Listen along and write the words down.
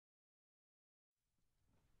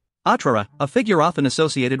Otrera, a figure often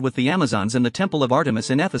associated with the Amazons and the Temple of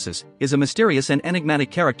Artemis in Ephesus, is a mysterious and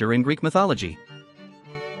enigmatic character in Greek mythology.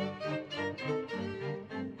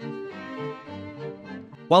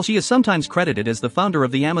 While she is sometimes credited as the founder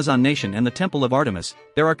of the Amazon nation and the Temple of Artemis,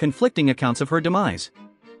 there are conflicting accounts of her demise.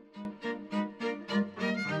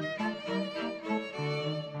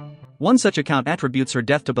 One such account attributes her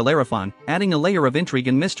death to Bellerophon, adding a layer of intrigue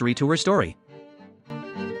and mystery to her story.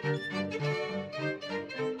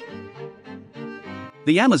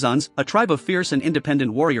 The Amazons, a tribe of fierce and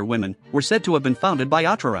independent warrior women, were said to have been founded by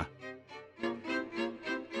Otrera.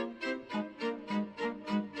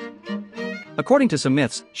 According to some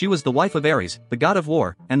myths, she was the wife of Ares, the god of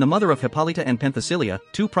war, and the mother of Hippolyta and Penthesilea,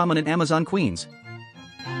 two prominent Amazon queens.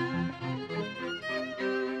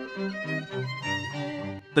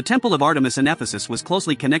 The Temple of Artemis in Ephesus was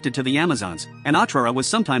closely connected to the Amazons, and Otrera was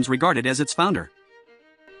sometimes regarded as its founder.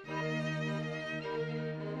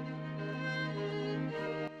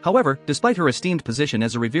 However, despite her esteemed position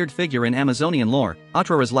as a revered figure in Amazonian lore,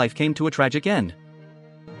 Otrera's life came to a tragic end.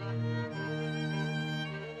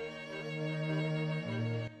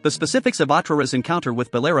 The specifics of Otrera's encounter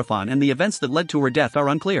with Bellerophon and the events that led to her death are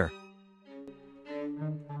unclear.